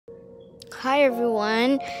Hi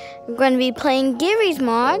everyone, I'm going to be playing Gary's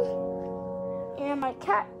Mod, and my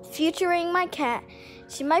cat, featuring my cat.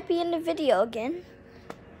 She might be in the video again,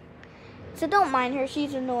 so don't mind her,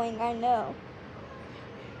 she's annoying, I know.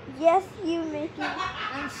 Yes, you, Mickey.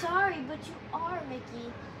 I'm sorry, but you are,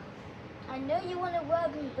 Mickey. I know you want to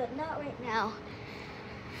rub me, but not right now.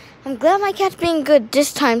 I'm glad my cat's being good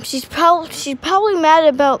this time. She's probably mad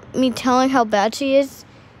about me telling how bad she is.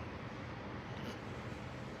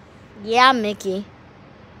 Yeah, Mickey.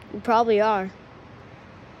 You probably are.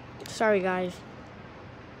 Sorry, guys.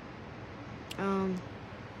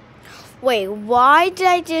 Wait, why did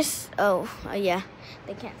I just... Oh, yeah.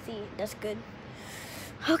 They can't see. That's good.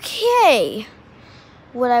 Okay.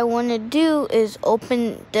 What I want to do is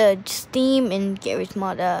open the Steam and Gary's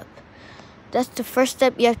Mod up. That's the first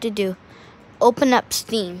step you have to do. Open up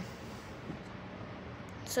Steam.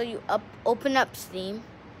 So you open up Steam.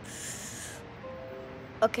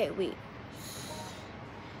 Okay, wait.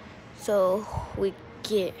 So we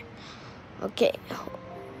get... Okay.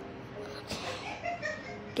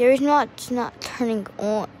 Gary's Mod's not turning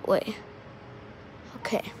on. Wait.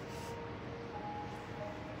 Okay.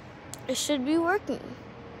 It should be working.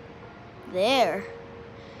 There.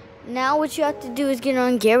 Now what you have to do is get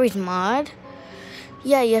on Gary's Mod.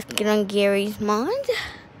 Yeah, you have to get on Gary's Mod.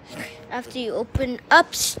 After you open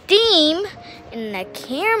up Steam, and the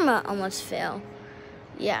camera almost fell.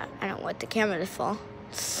 Yeah, I don't want the camera to fall.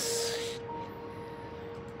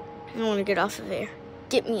 I want to get off of here.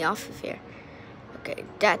 Get me off of here. Okay,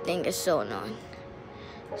 that thing is so annoying.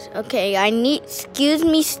 Okay, excuse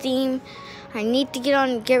me, Steam. I need to get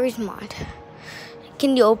on Gary's Mod.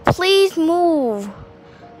 Can you please move?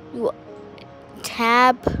 You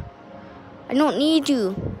tab. I don't need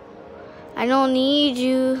you. I don't need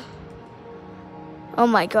you. Oh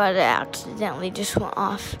my God, I accidentally just went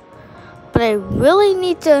off. But I really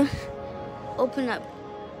need to open up.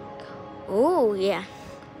 Oh, yeah.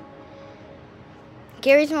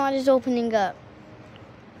 Gary's Mod is opening up.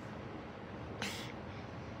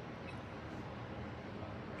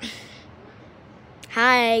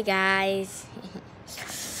 Hi, guys.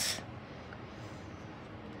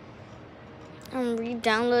 I'm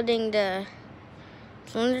re-downloading the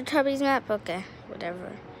Teletubbies map. Okay,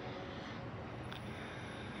 whatever.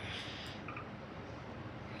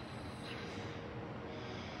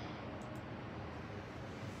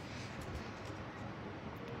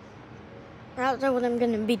 I don't know what I'm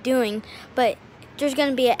going to be doing, but there's going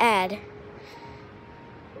to be an ad.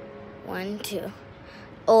 1, 2.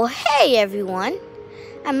 Oh, hey, everyone.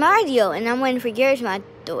 I'm Mario, and I'm waiting for Gary's Mod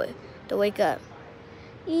to wake up.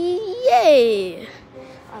 Yay!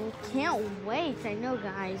 I can't wait. I know,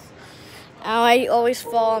 guys. Oh, I always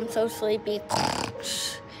fall. I'm so sleepy.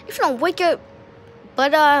 If you don't wake up,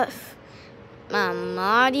 but my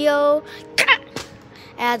Mario,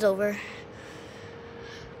 ad's over.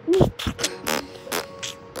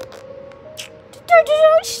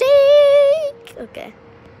 Okay,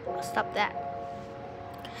 I'll stop that.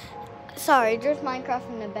 Sorry, there's Minecraft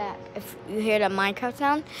in the back. If you hear that Minecraft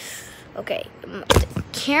sound. Okay,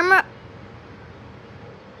 camera.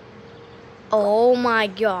 Oh my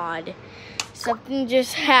God, something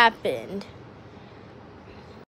just happened.